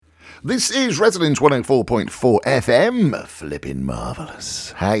This is Resonance 104.4 FM. Flipping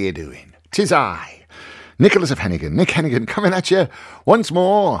marvellous. How you doing? 'Tis I, Nicholas of Hennigan. Nick Hennigan coming at you once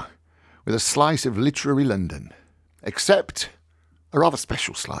more with a slice of literary London. Except a rather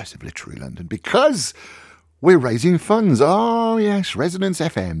special slice of literary London because we're raising funds. Oh, yes, Resonance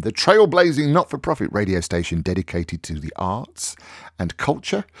FM, the trailblazing not-for-profit radio station dedicated to the arts and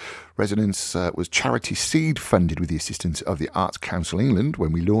culture. Resonance was charity seed funded with the assistance of the Arts Council England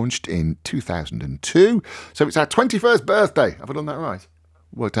when we launched in 2002. So it's our 21st birthday. Have I done that right?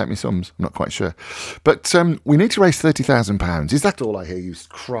 Worked out my sums. I'm not quite sure. But we need to raise £30,000. Is that all I hear you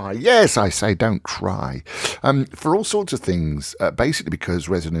cry? Yes, I say don't cry. For all sorts of things, basically because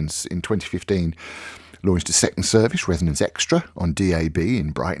Resonance in 2015 launched a second service, Resonance Extra, on DAB in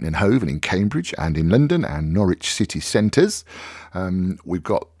Brighton and Hove and in Cambridge and in London and Norwich city centres. We've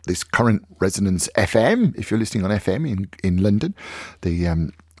got this current Resonance FM, if you're listening on FM in London.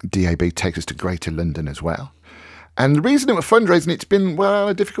 The DAB takes us to Greater London as well. And the reason that we're fundraising, it's been, well,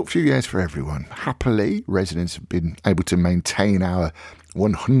 a difficult few years for everyone. Happily, Resonance have been able to maintain our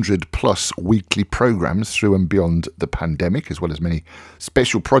 100 plus weekly programmes through and beyond the pandemic, as well as many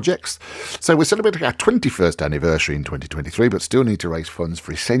special projects. So we're celebrating our 21st anniversary in 2023, but still need to raise funds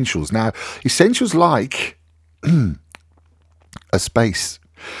for essentials. Now, essentials like a space.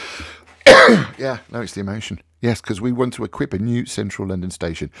 Yeah, no, it's the emotion. Yes, because we want to equip a new central London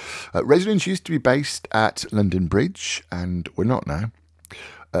station. Resonance used to be based at London Bridge, and we're not now.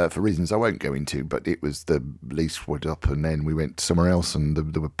 For reasons I won't go into, but it was the lease was up, and then we went somewhere else, and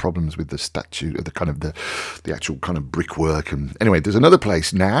there were problems with the statue, the actual kind of brickwork. And anyway, there's another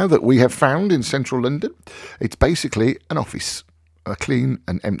place now that we have found in central London. It's basically an office, a clean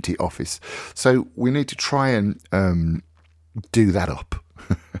and empty office. So we need to try and do that up,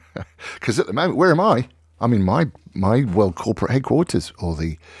 because at the moment, where am I? I'm in my world corporate headquarters, or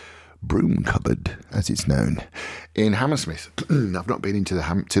the broom cupboard, as it's known, in Hammersmith. I've not been into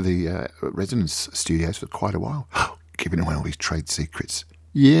the Resonance studios for quite a while. Giving away all these trade secrets.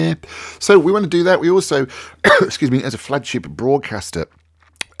 Yeah. So we want to do that. We also, as a flagship broadcaster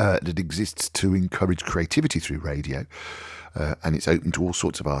that exists to encourage creativity through radio, and it's open to all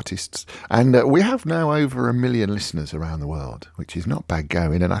sorts of artists. And we have now over 1 million listeners around the world, which is not bad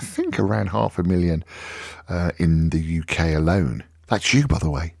going. And I think around 500,000 in the UK alone. That's you, by the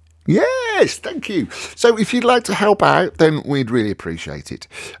way. Yes, thank you. So if you'd like to help out, then we'd really appreciate it.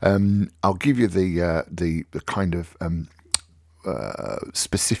 I'll give you the kind of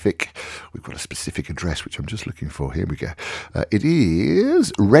specific. We've got a specific address which I'm just looking for. Here we go. It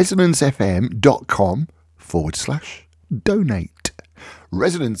is resonancefm.com/donate.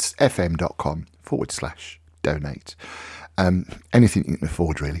 resonancefm.com/donate. Anything you can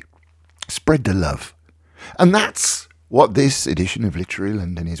afford, really. Spread the love, and that's what this edition of Literary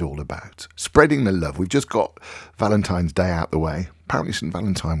London is all about. Spreading the love. We've just got Valentine's Day out the way. Apparently St.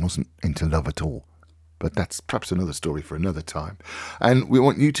 Valentine wasn't into love at all. But that's perhaps another story for another time. And we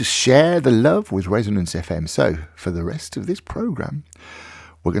want you to share the love with Resonance FM. So, for the rest of this programme,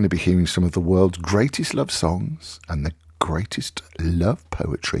 we're going to be hearing some of the world's greatest love songs and the greatest love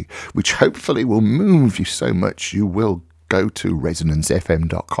poetry, which hopefully will move you so much you will go to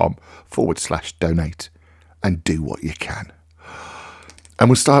resonancefm.com/donate. And do what you can. And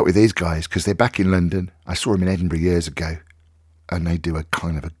we'll start with these guys because they're back in London. I saw them in Edinburgh years ago, and they do a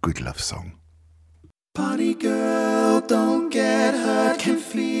kind of a good love song. Party girl, don't get hurt, can't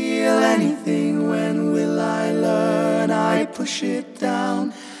feel anything. When will I learn? I push it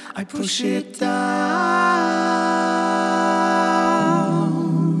down, I push it down.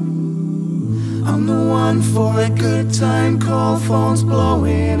 I'm the one for a good time, call phones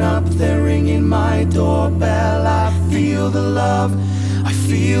blowing up, they're ringing my doorbell. I feel the love, I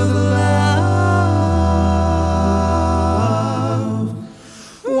feel the love.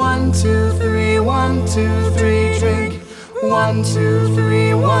 1, 2, 3, 1, 2, 3, drink. 1, 2,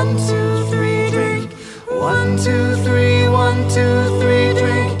 3, 1, 2, 3, drink. 1, 2, 3, 1, 2, 3,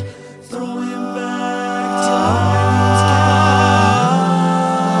 drink. Throwing back time.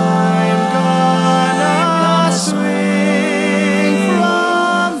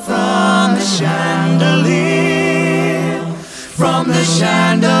 From the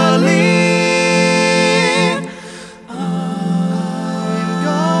chandelier, I'm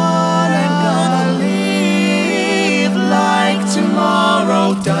gonna leave like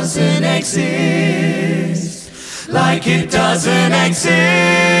tomorrow doesn't exist, like it doesn't exist.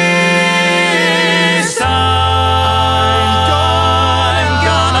 I'm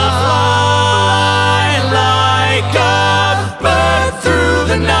gonna fly like a bird through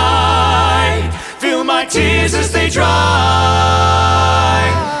the night, feel my tears as they dry.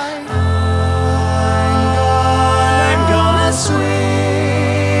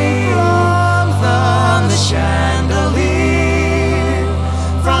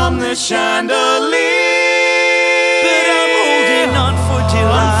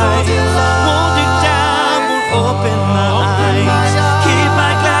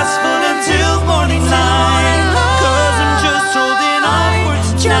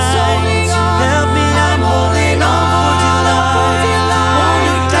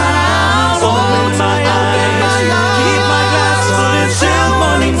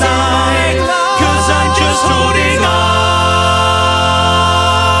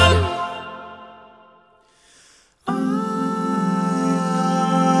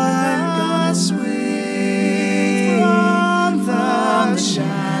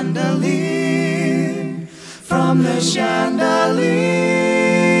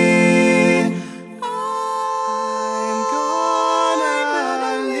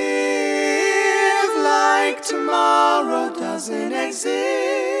 tomorrow doesn't exist,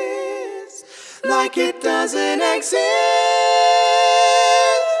 like it doesn't exist.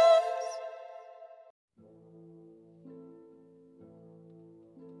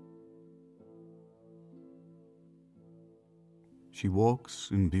 She walks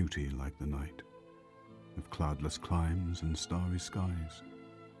in beauty like the night, with cloudless climes and starry skies.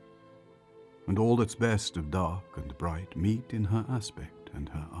 And all that's best of dark and bright meet in her aspect and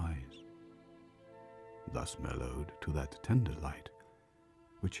her eyes, thus mellowed to that tender light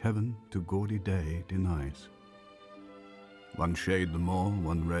which heaven to gaudy day denies. One shade the more,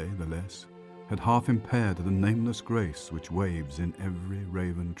 one ray the less, had half impaired the nameless grace which waves in every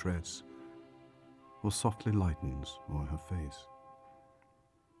raven tress, or softly lightens o'er her face.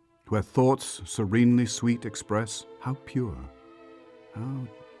 Where thoughts serenely sweet express how pure, how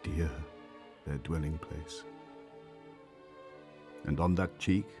dear their dwelling place. And on that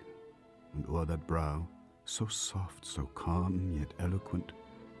cheek, and o'er that brow, so soft, so calm, yet eloquent,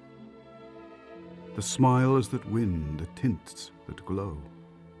 the smiles that win, the tints that glow,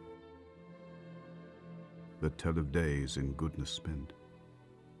 that tell of days in goodness spent,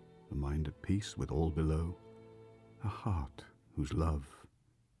 a mind at peace with all below, a heart whose love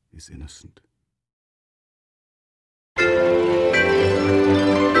is innocent.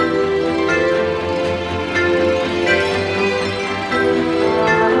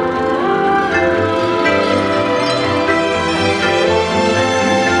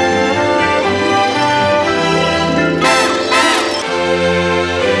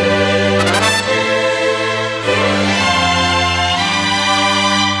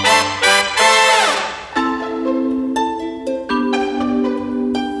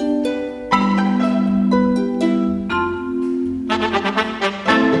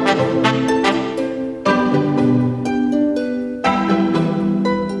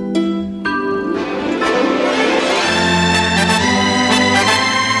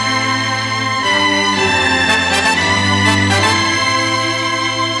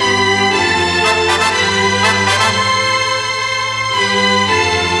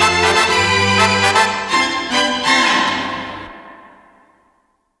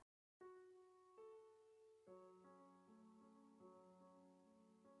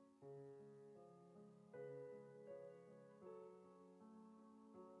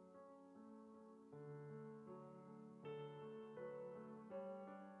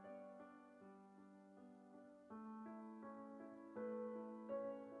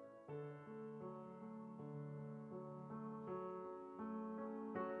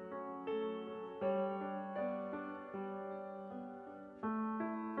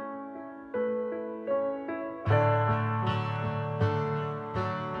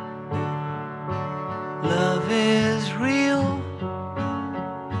 Love is real,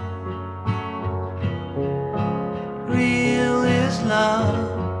 real is love.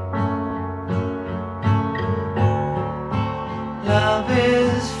 Love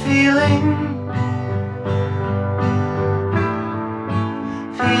is feeling,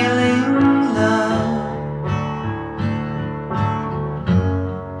 feeling love.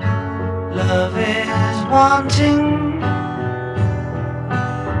 Love is wanting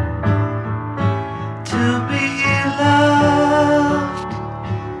to be loved.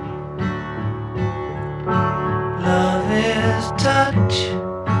 Love is touch,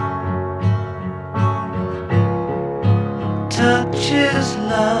 touch is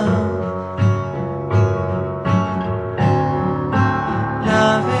love.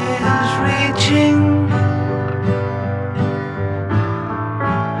 Love is reaching,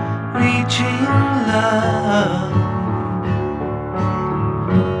 reaching love.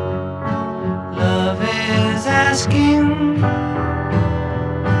 Love is asking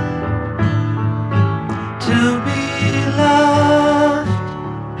to be loved.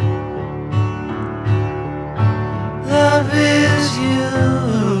 Love is you,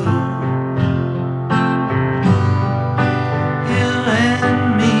 you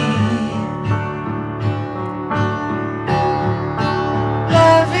and me.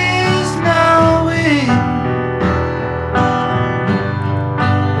 Love is knowing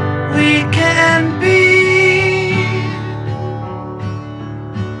we can be.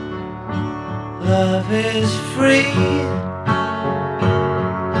 Love is free,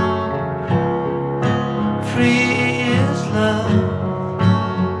 free is love.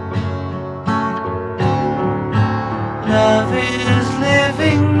 Love is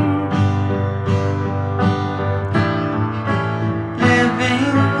living,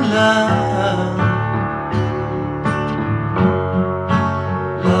 living love.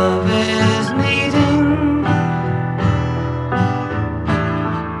 Love is needing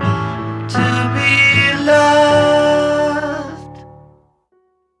to be loved.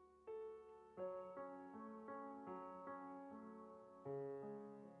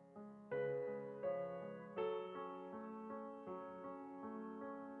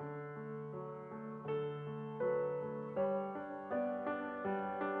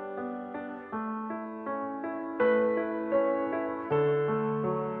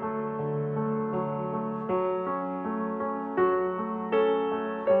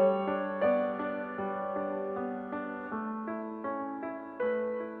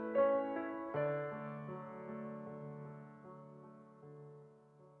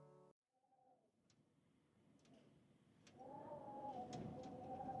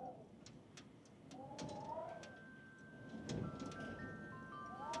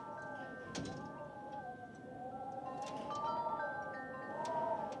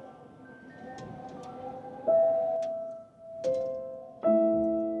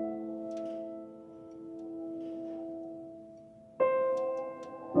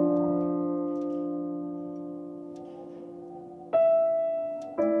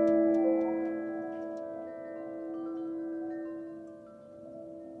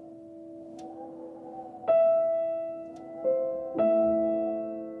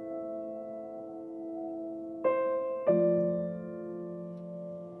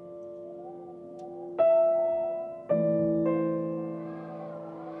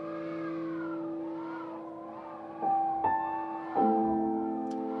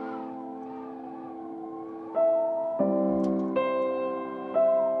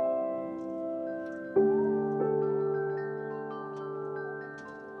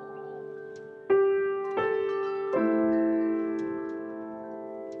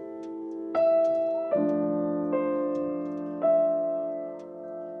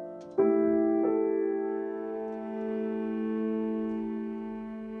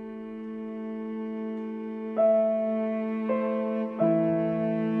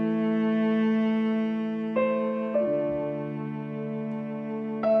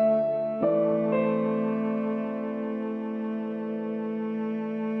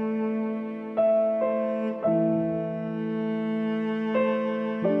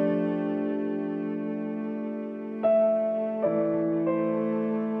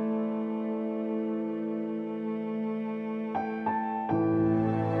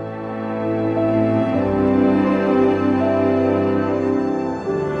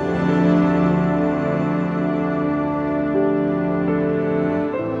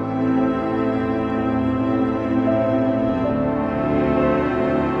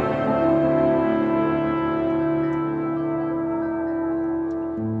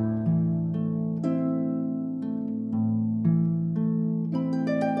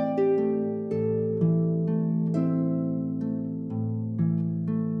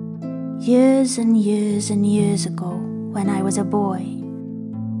 Years and years and years ago, when I was a boy,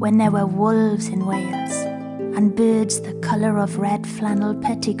 when there were wolves in Wales, and birds the colour of red flannel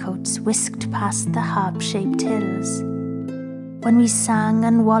petticoats whisked past the harp-shaped hills, when we sang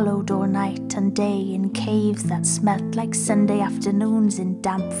and wallowed all night and day in caves that smelt like Sunday afternoons in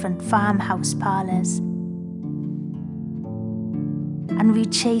damp front farmhouse parlours, and we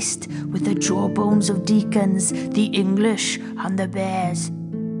chased with the jawbones of deacons the English and the bears.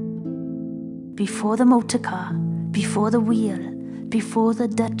 Before the motor car, before the wheel, before the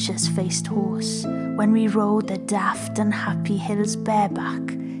Duchess-faced horse, when we rode the daft and happy hills bareback,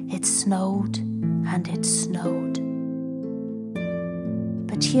 it snowed and it snowed.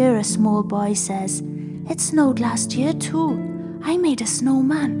 But here a small boy says, "It snowed last year too. I made a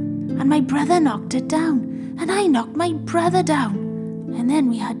snowman, and my brother knocked it down, and I knocked my brother down, and then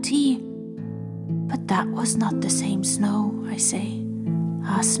we had tea." But that was not the same snow, I say.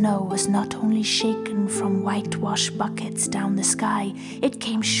 Our snow was not only shaken from whitewash buckets down the sky, it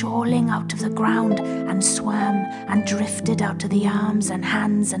came shoaling out of the ground and swam and drifted out of the arms and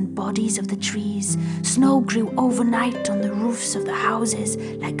hands and bodies of the trees. Snow grew overnight on the roofs of the houses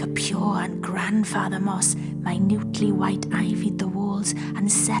like a pure and grandfather moss, minutely white-ivied the walls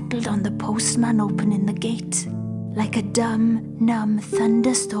and settled on the postman opening the gate, like a dumb, numb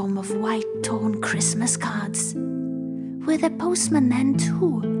thunderstorm of white-torn Christmas cards. Were the postmen then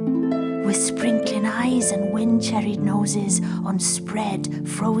too? With sprinkling eyes and wind-cherried noses, on spread,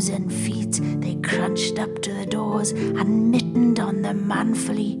 frozen feet, they crunched up to the doors and mittened on them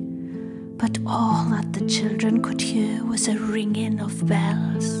manfully. But all that the children could hear was a ringing of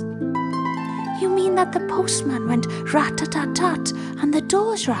bells. "You mean that the postman went rat-a-tat-tat and the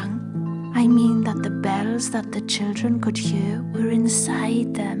doors rang?" "I mean that the bells that the children could hear were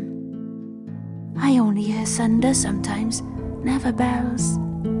inside them. I only hear thunder sometimes, never bells.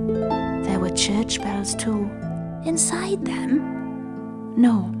 There were church bells too. Inside them?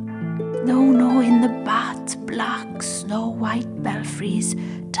 No, in the bat-black, snow-white belfries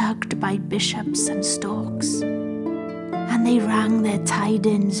tugged by bishops and storks. And they rang their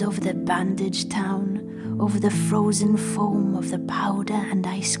tidings over the bandaged town, over the frozen foam of the powder and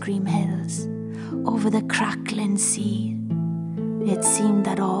ice cream hills, over the crackling sea. It seemed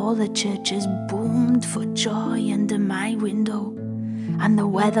that all the churches boomed for joy under my window, and the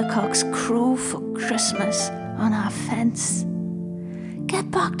weathercocks crew for Christmas on our fence.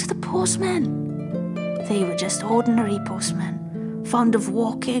 Get back to the postmen. They were just ordinary postmen, fond of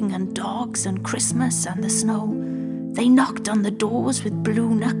walking and dogs and Christmas and the snow. They knocked on the doors with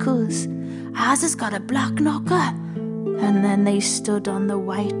blue knuckles. Ours has got a black knocker. And then they stood on the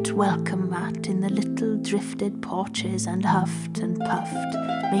white welcome mat in the little drifted porches and huffed and puffed,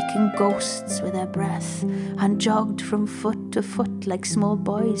 making ghosts with their breath, and jogged from foot to foot like small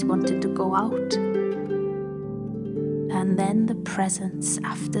boys wanted to go out. And then the presents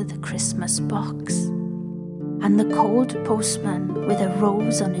after the Christmas box. And the cold postman with a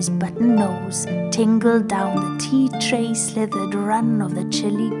rose on his button nose tingled down the tea tray slithered run of the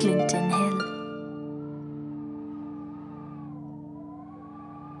chilly glinting hill.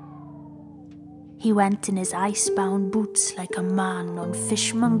 He went in his ice-bound boots like a man on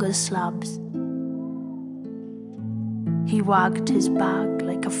fishmonger's slabs. He wagged his bag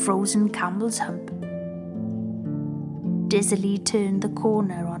like a frozen camel's hump, dizzily turned the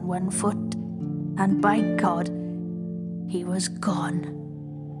corner on one foot, and by God, he was gone.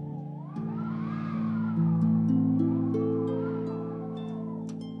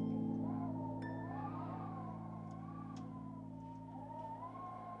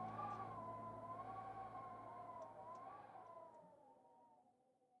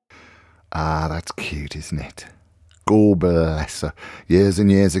 Ah, that's cute, isn't it? God bless her. Years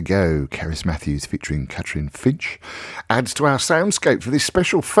and years ago, Cerys Matthews featuring Catherine Finch adds to our soundscape for this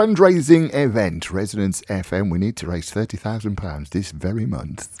special fundraising event. Resonance FM, we need to raise £30,000 this very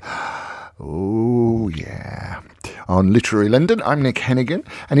month. Oh, yeah. On Literary London, I'm Nick Hennigan.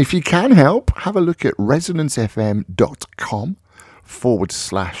 And if you can help, have a look at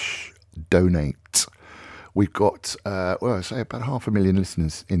resonancefm.com/donate. We've got, I say about 500,000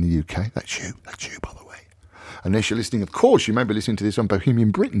 listeners in the UK. That's you, by the way. Unless you're listening, of course, you may be listening to this on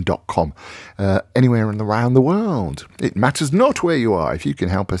bohemianbritain.com, anywhere around the world. It matters not where you are. If you can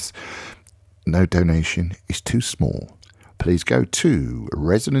help us, no donation is too small. Please go to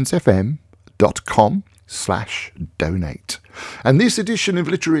resonancefm.com/donate. And this edition of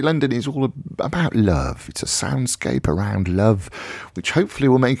Literary London is all about love. It's a soundscape around love, which hopefully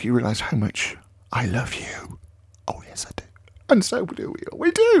will make you realise how much I love you. Oh, yes, I do. And so do we all. We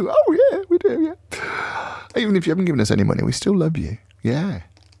do. Oh, yeah, we do, yeah. Even if you haven't given us any money, we still love you. Yeah.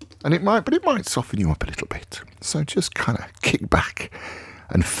 And it might soften you up a little bit. So just kind of kick back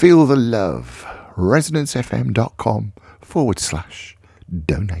and feel the love.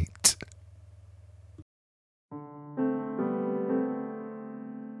 resonancefm.com/donate.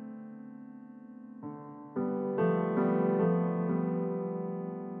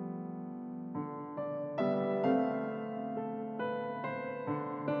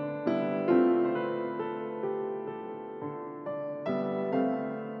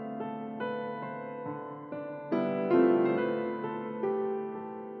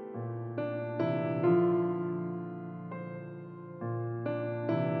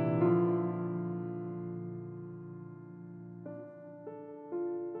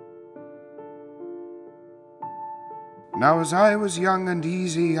 Now as I was young and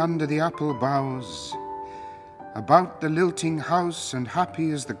easy under the apple boughs, about the lilting house and happy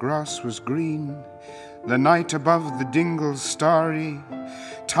as the grass was green, the night above the dingles starry,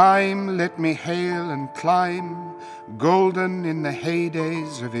 time let me hail and climb, golden in the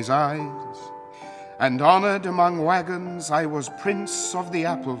heydays of his eyes. And honoured among wagons I was prince of the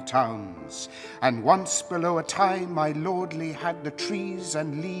apple towns, and once below a time I lordly had the trees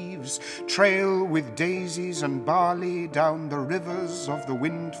and leaves trail with daisies and barley down the rivers of the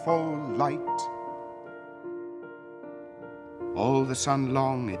windfall light. All the sun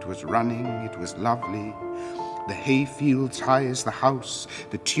long it was running, it was lovely, the hay fields high as the house,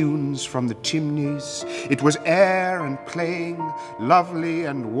 the tunes from the chimneys. It was air and playing, lovely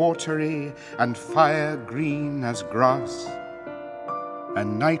and watery, and fire green as grass.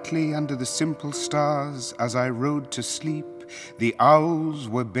 And nightly under the simple stars, as I rode to sleep, the owls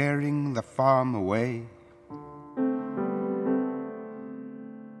were bearing the farm away.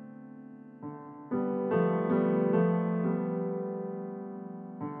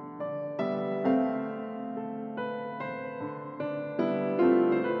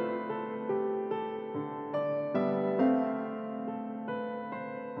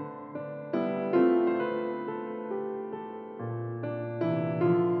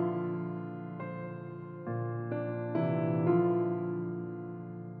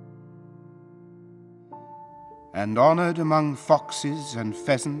 And honoured among foxes and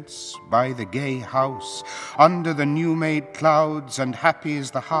pheasants by the gay house, under the new-made clouds, and happy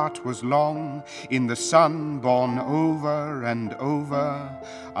as the heart was long, in the sun borne over and over,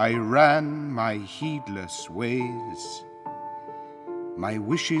 I ran my heedless ways. My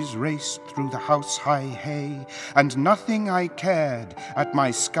wishes raced through the house-high hay, and nothing I cared at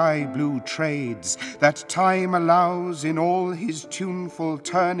my sky-blue trades, that time allows in all his tuneful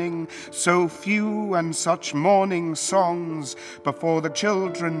turning, so few and such morning songs, before the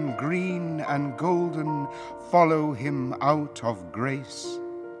children green and golden follow him out of grace.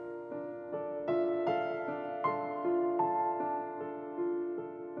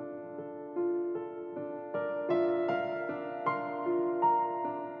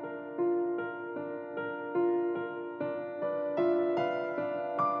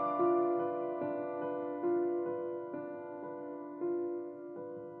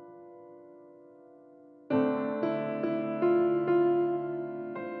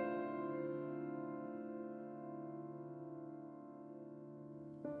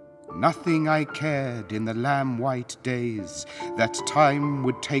 Nothing I cared in the lamb-white days, that time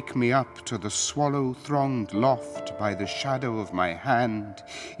would take me up to the swallow-thronged loft by the shadow of my hand,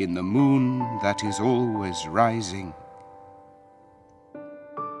 in the moon that is always rising.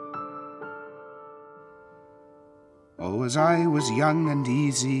 Oh, as I was young and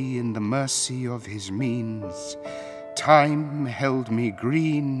easy in the mercy of his means, time held me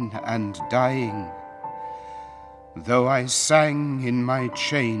green and dying, though I sang in my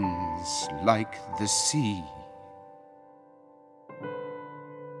chains like the sea.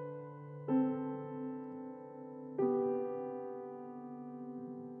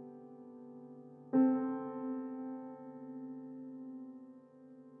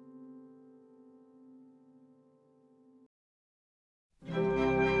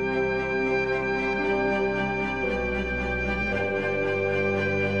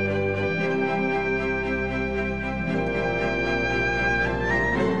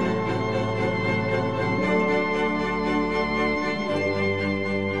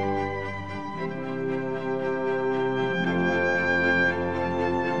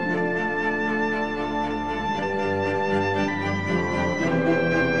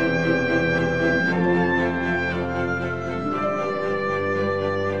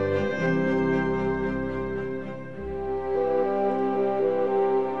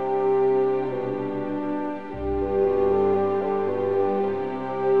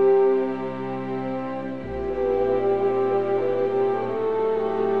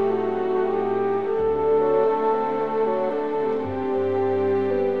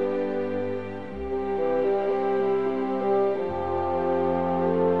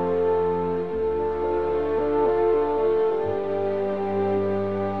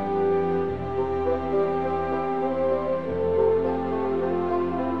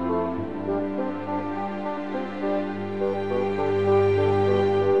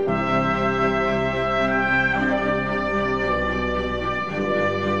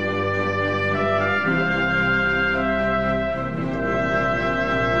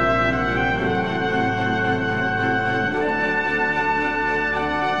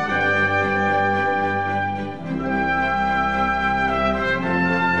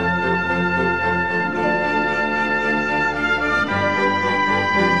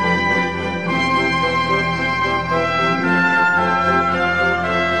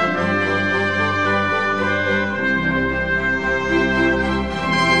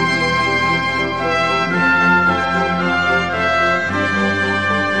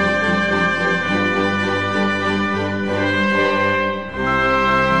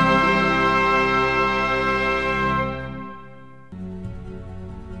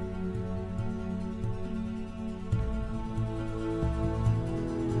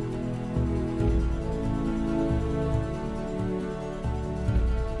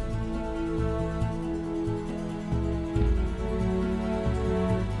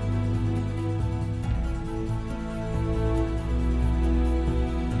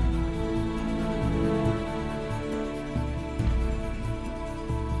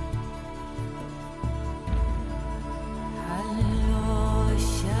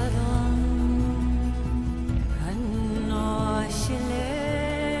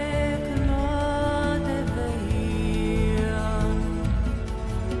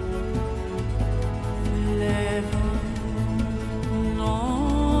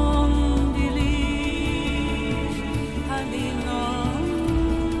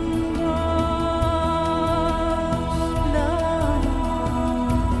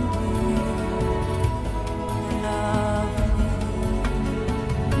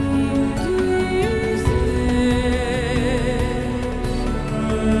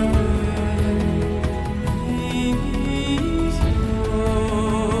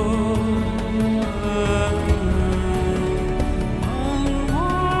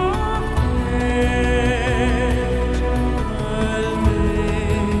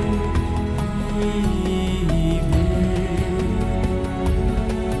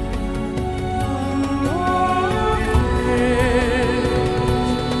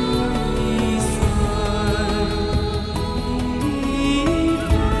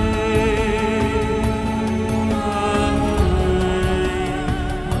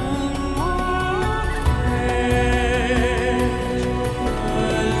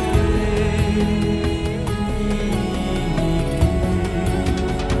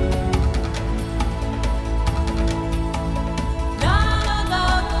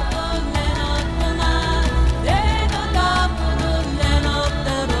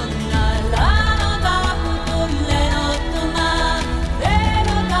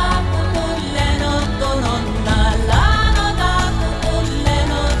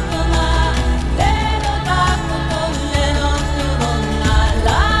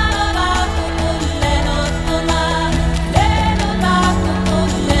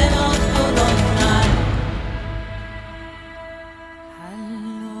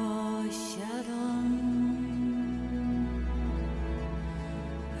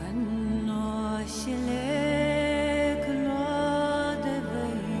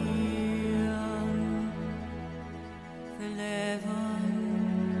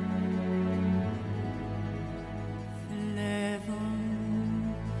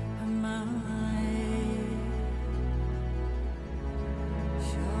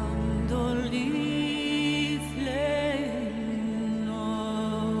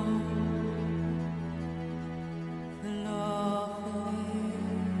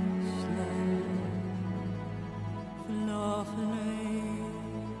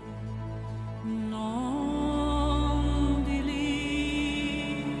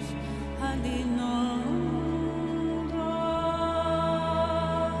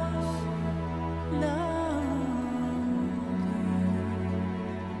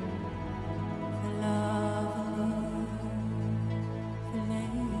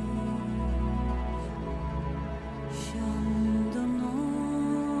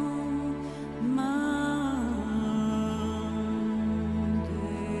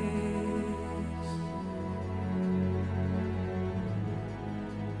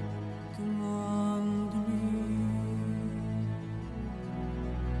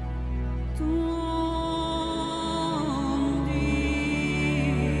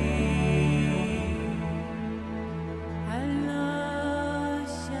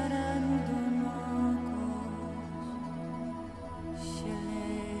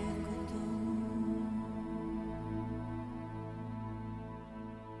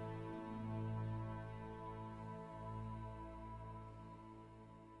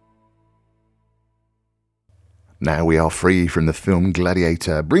 Now we are free from the film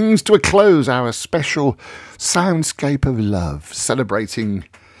Gladiator, brings to a close our special Soundscape of Love, celebrating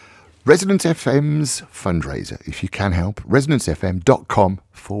Resonance FM's fundraiser. If you can help,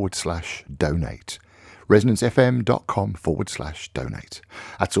 resonancefm.com/donate. resonancefm.com/donate.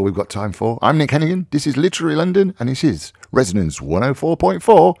 That's all we've got time for. I'm Nick Hennigan. This is Literary London, and this is Resonance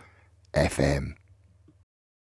 104.4 FM.